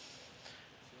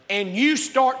 and you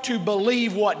start to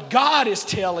believe what God is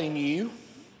telling you,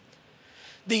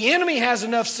 the enemy has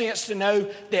enough sense to know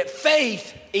that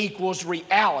faith equals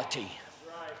reality.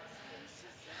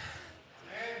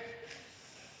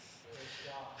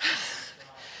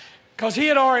 Because he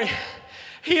had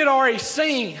already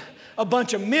seen a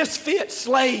bunch of misfit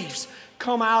slaves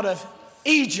come out of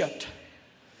Egypt.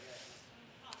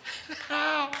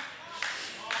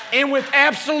 And with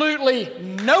absolutely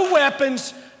no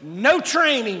weapons, no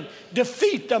training,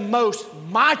 defeat the most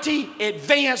mighty,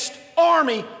 advanced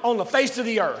army on the face of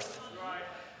the earth.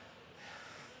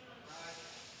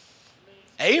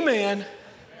 Amen.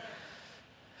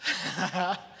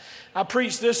 I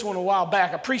preached this one a while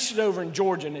back. I preached it over in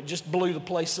Georgia and it just blew the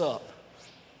place up.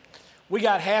 We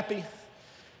got happy.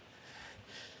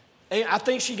 I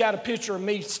think she got a picture of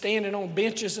me standing on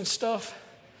benches and stuff.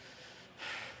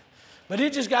 But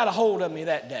it just got a hold of me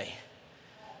that day.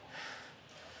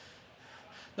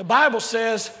 The Bible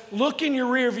says, look in your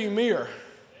rearview mirror.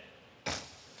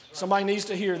 Somebody needs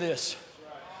to hear this.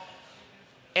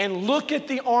 And look at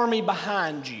the army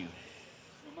behind you.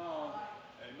 Come on.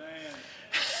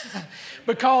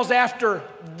 Because after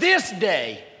this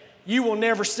day, you will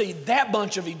never see that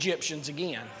bunch of Egyptians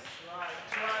again.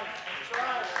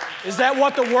 Is that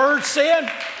what the word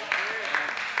said?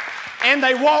 And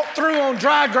they walked through on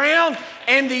dry ground,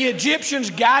 and the Egyptians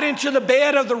got into the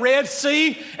bed of the Red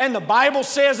Sea, and the Bible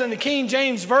says in the King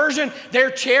James Version,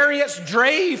 their chariots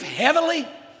drave heavily.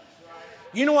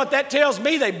 You know what that tells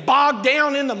me? They bogged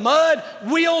down in the mud,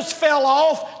 wheels fell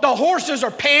off, the horses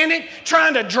are panicked,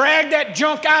 trying to drag that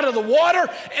junk out of the water,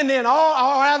 and then all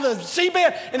out of the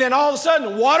seabed, and then all of a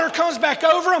sudden the water comes back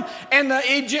over them, and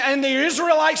the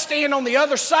Israelites stand on the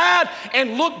other side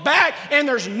and look back, and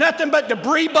there's nothing but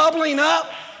debris bubbling up.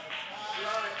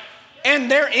 And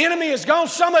their enemy is gone.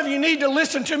 Some of you need to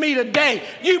listen to me today.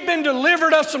 You've been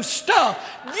delivered of some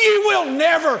stuff. You will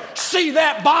never see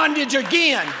that bondage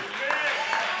again.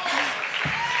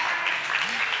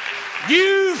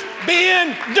 You've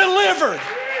been delivered.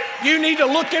 You need to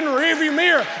look in the rearview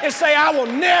mirror and say, I will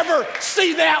never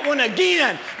see that one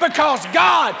again because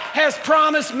God has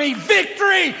promised me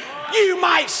victory. You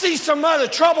might see some other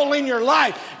trouble in your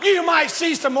life. You might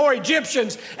see some more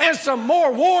Egyptians and some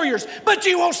more warriors, but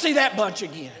you won't see that bunch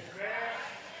again.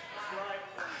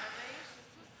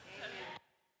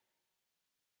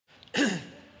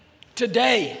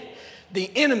 Today, the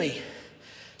enemy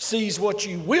sees what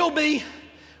you will be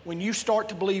when you start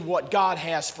to believe what God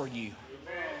has for you.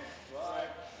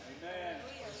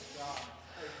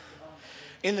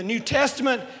 In the New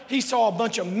Testament, he saw a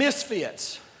bunch of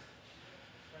misfits.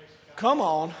 Come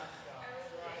on.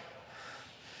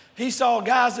 He saw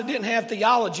guys that didn't have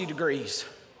theology degrees.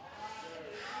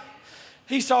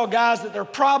 He saw guys that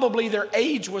their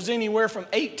age was anywhere from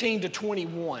 18 to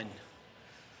 21.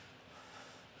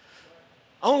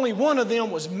 Only one of them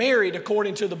was married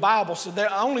according to the Bible, so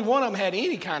only one of them had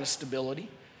any kind of stability.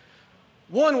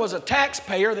 One was a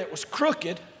taxpayer that was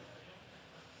crooked.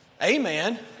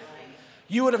 Amen.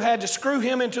 You would have had to screw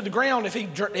him into the ground if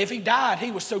he died.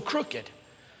 He was so crooked.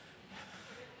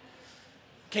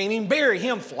 Can't even bury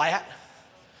him flat.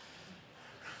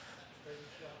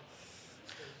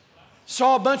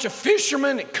 Saw a bunch of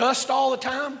fishermen that cussed all the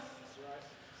time.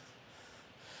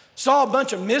 Saw a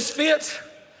bunch of misfits.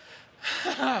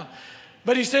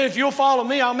 But he said, if you'll follow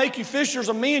me, I'll make you fishers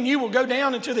of men. You will go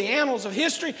down into the annals of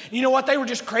history. You know what? They were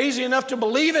just crazy enough to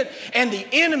believe it. And the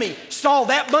enemy saw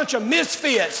that bunch of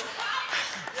misfits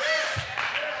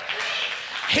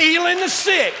healing the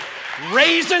sick,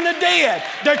 raising the dead,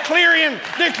 declaring,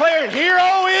 hear,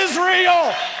 O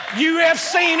Israel, you have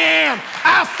seen him.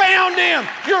 I found him.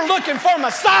 You're looking for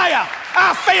Messiah.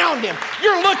 I found him.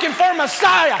 You're looking for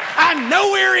Messiah. I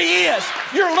know where he is.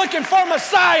 You're looking for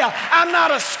Messiah. I'm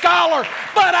not a scholar,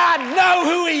 but I know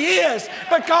who he is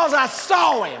because I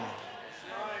saw him.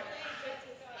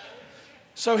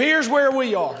 So here's where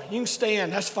we are. You can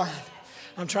stand. That's fine.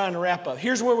 I'm trying to wrap up.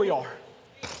 Here's where we are.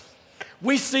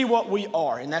 We see what we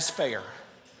are, and that's fair.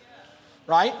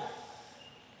 Right?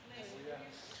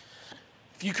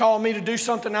 If you call me to do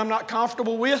something I'm not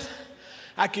comfortable with,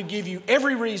 I could give you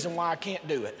every reason why I can't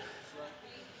do it.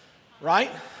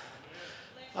 Right?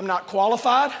 I'm not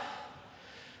qualified.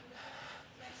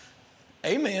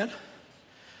 Amen.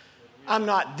 I'm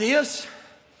not this.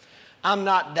 I'm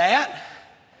not that.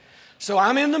 So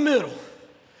I'm in the middle.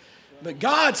 But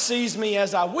God sees me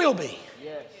as I will be.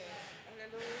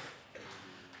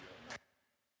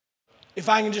 If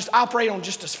I can just operate on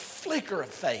just a flicker of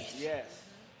faith. Yes.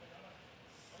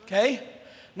 Okay?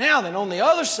 Now then, on the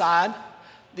other side,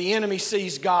 the enemy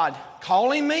sees God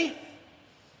calling me.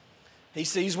 He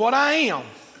sees what I am.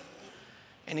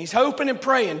 And he's hoping and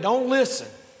praying, don't listen.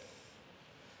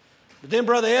 But then,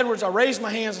 Brother Edwards, I raise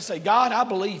my hands and say, God, I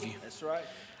believe you. That's right.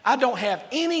 I don't have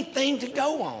anything to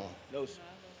go on. No, sir.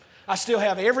 I still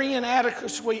have every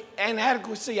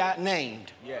inadequacy I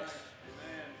named. Yes.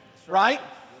 Right? Yes,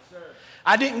 sir.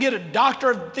 I didn't get a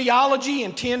doctor of theology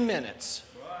in 10 minutes.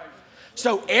 Right.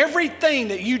 So everything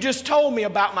that you just told me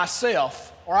about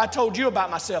myself, or I told you about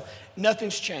myself,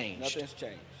 nothing's changed. Nothing's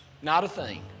changed. Not a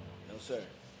thing. No, sir.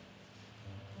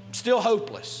 I'm still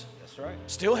hopeless. That's right.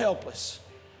 Still helpless.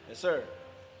 Yes, sir.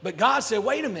 But God said,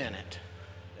 wait a minute.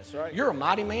 That's right. You're a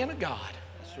mighty man of God.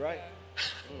 That's right.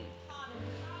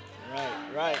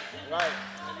 Right.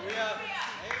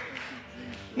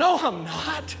 No, I'm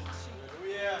not.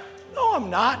 No, I'm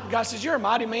not. God says, you're a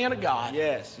mighty man of God.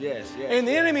 Yes. And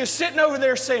the enemy is sitting over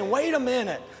there saying, wait a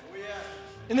minute.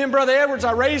 And then, Brother Edwards,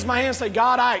 I raise my hand and say,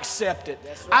 God, I accept it.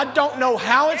 Right. I don't know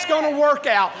how it's going to work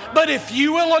out, but if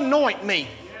you will anoint me,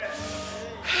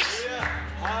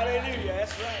 hallelujah.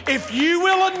 That's right. If you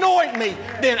will anoint me,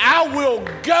 then I will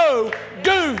go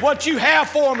do what you have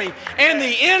for me. And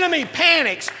the enemy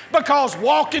panics because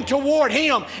walking toward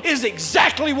him is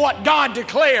exactly what God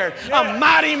declared. A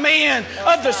mighty man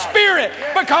of the Spirit,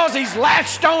 because he's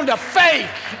latched on to faith.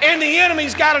 And the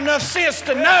enemy's got enough sense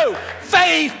to know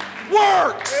faith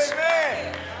works.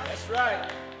 Amen. That's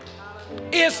right.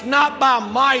 It's not by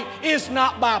might, it's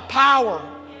not by power,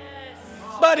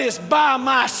 but it's by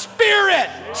my Spirit,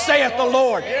 saith the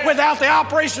Lord. Without the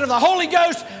operation of the Holy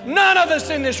Ghost, none of us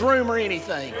in this room are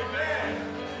anything.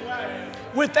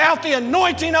 Without the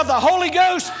anointing of the Holy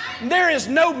Ghost, there is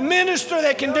no minister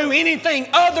that can do anything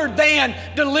other than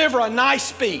deliver a nice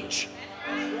speech.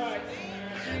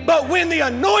 But when the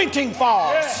anointing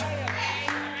falls,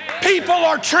 people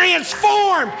are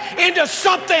transformed into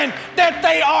something that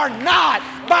they are not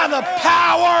by the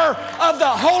power of the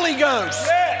Holy Ghost.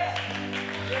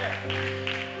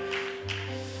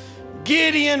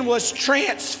 Gideon was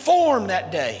transformed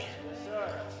that day.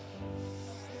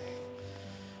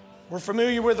 We're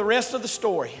familiar with the rest of the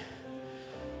story.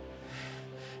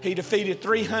 He defeated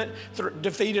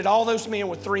all those men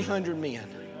with 300 men.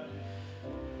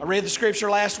 I read the scripture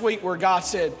last week where God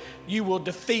said, you will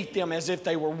defeat them as if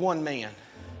they were one man.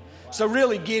 So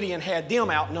really Gideon had them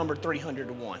outnumbered 300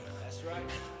 to 1. That's right.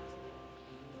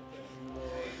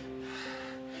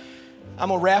 I'm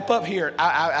going to wrap up here.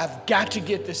 I've got to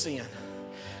get this in.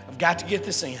 I've got to get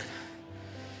this in.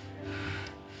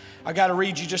 I got to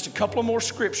read you just a couple of more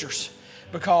scriptures,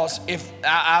 because if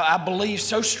I believe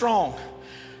so strong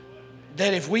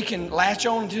that if we can latch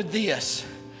on to this,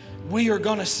 we are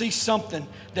going to see something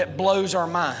that blows our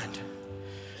mind.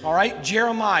 All right,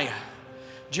 Jeremiah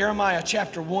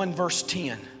chapter 1 verse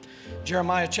 10.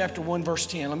 Jeremiah chapter 1 verse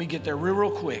 10. Let me get there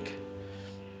real quick.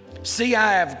 See,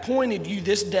 I have appointed you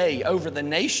this day over the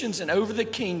nations and over the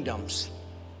kingdoms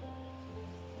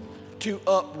to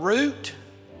uproot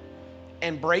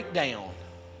and break down,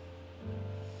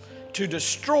 to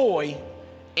destroy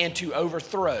and to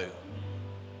overthrow,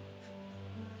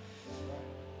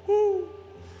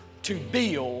 to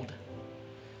build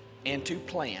and to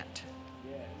plant.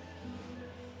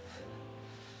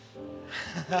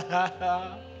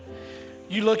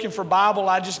 You looking for Bible?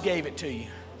 I just gave it to you.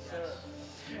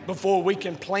 Before we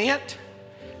can plant,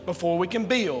 before we can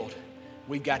build,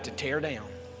 we've got to tear down.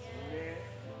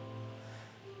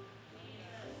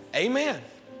 Amen.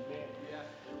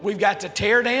 We've got to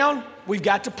tear down, we've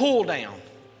got to pull down.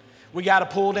 We got to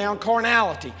pull down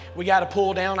carnality. We got to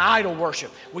pull down idol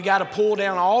worship. We got to pull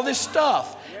down all this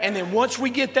stuff. And then once we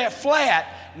get that flat,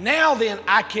 now then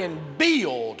I can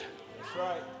build. That's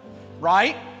right.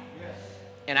 Right? Yes.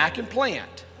 And I can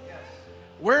plant. Yes.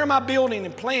 Where am I building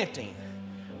and planting?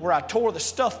 Where I tore the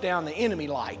stuff down the enemy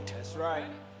liked. That's right.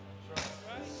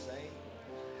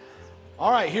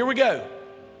 All right, here we go.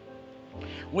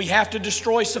 We have to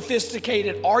destroy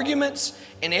sophisticated arguments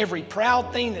and every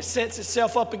proud thing that sets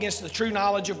itself up against the true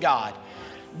knowledge of God.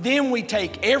 Then we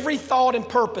take every thought and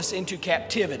purpose into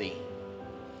captivity.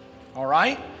 All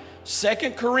right?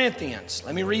 2 Corinthians,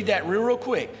 let me read that real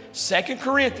quick. 2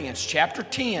 Corinthians chapter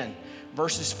 10,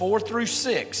 verses 4 through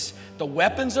 6. The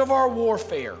weapons of our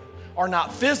warfare are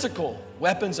not physical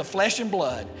weapons of flesh and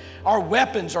blood. Our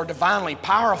weapons are divinely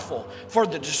powerful for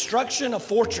the destruction of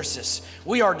fortresses.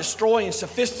 We are destroying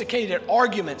sophisticated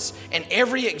arguments and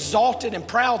every exalted and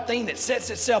proud thing that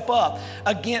sets itself up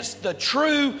against the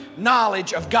true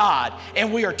knowledge of God.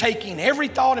 And we are taking every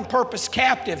thought and purpose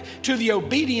captive to the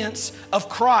obedience of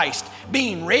Christ,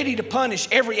 being ready to punish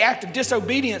every act of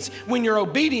disobedience when your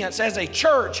obedience as a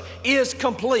church is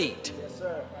complete.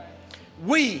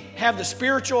 We have the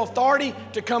spiritual authority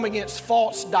to come against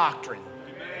false doctrine.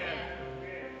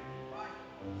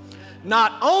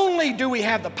 Not only do we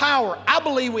have the power, I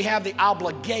believe we have the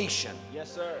obligation.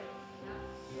 Yes, sir.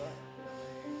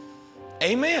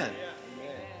 Amen.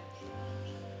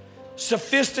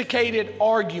 Sophisticated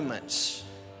arguments,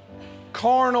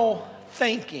 carnal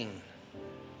thinking.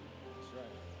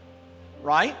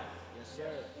 Right? Yes,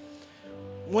 sir.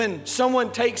 When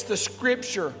someone takes the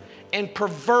scripture and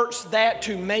perverts that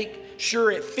to make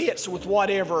sure it fits with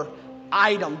whatever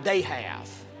item they have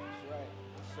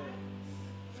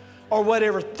or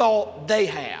whatever thought they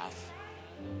have.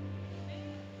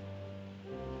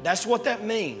 That's what that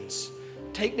means.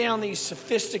 Take down these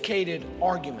sophisticated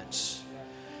arguments.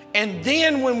 And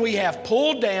then when we have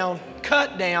pulled down,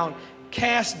 cut down,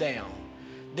 cast down,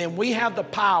 then we have the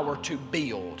power to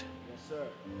build.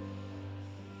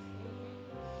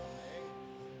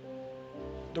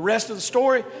 The rest of the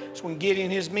story is when Gideon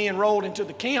and his men rolled into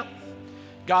the camp.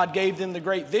 God gave them the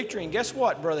great victory. And guess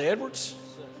what, Brother Edwards?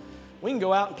 We can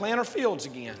go out and plant our fields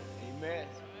again. Amen.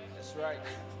 That's right.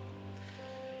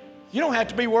 You don't have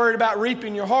to be worried about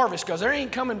reaping your harvest because there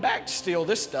ain't coming back to steal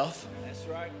this stuff. That's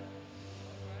right.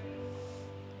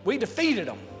 We defeated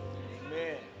them,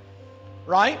 Amen.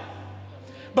 right?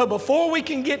 But before we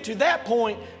can get to that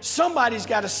point, somebody's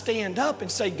got to stand up and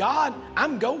say, God,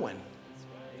 I'm going.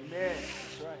 Amen.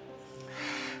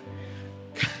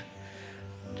 That's right.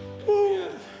 Woo.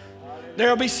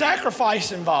 There'll be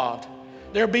sacrifice involved.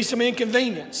 There'll be some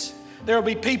inconvenience. There'll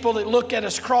be people that look at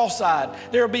us cross-eyed.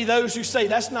 There'll be those who say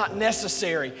that's not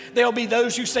necessary. There'll be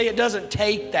those who say it doesn't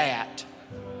take that.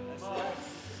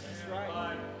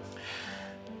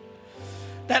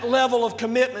 That level of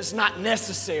commitment's not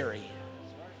necessary.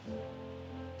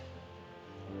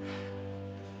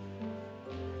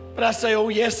 But I say, oh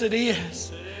yes it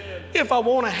is. If I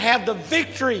want to have the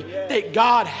victory that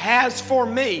God has for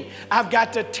me, I've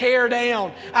got to tear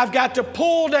down. I've got to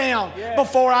pull down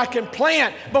before I can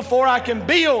plant, before I can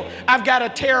build. I've got to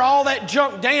tear all that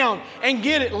junk down and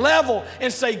get it level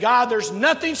and say, God, there's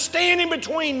nothing standing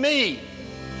between me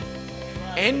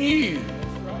and you.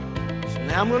 So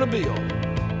now I'm going to build.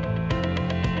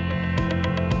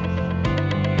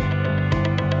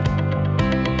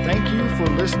 Thank you for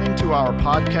listening to our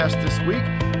podcast this week.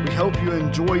 We hope you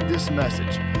enjoyed this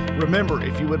message. Remember,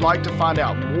 if you would like to find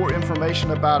out more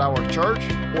information about our church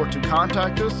or to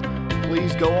contact us,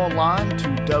 please go online to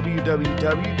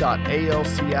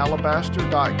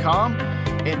www.alcalabaster.com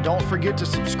and don't forget to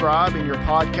subscribe in your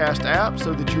podcast app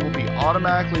so that you will be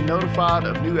automatically notified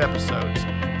of new episodes.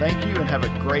 Thank you and have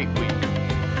a great week.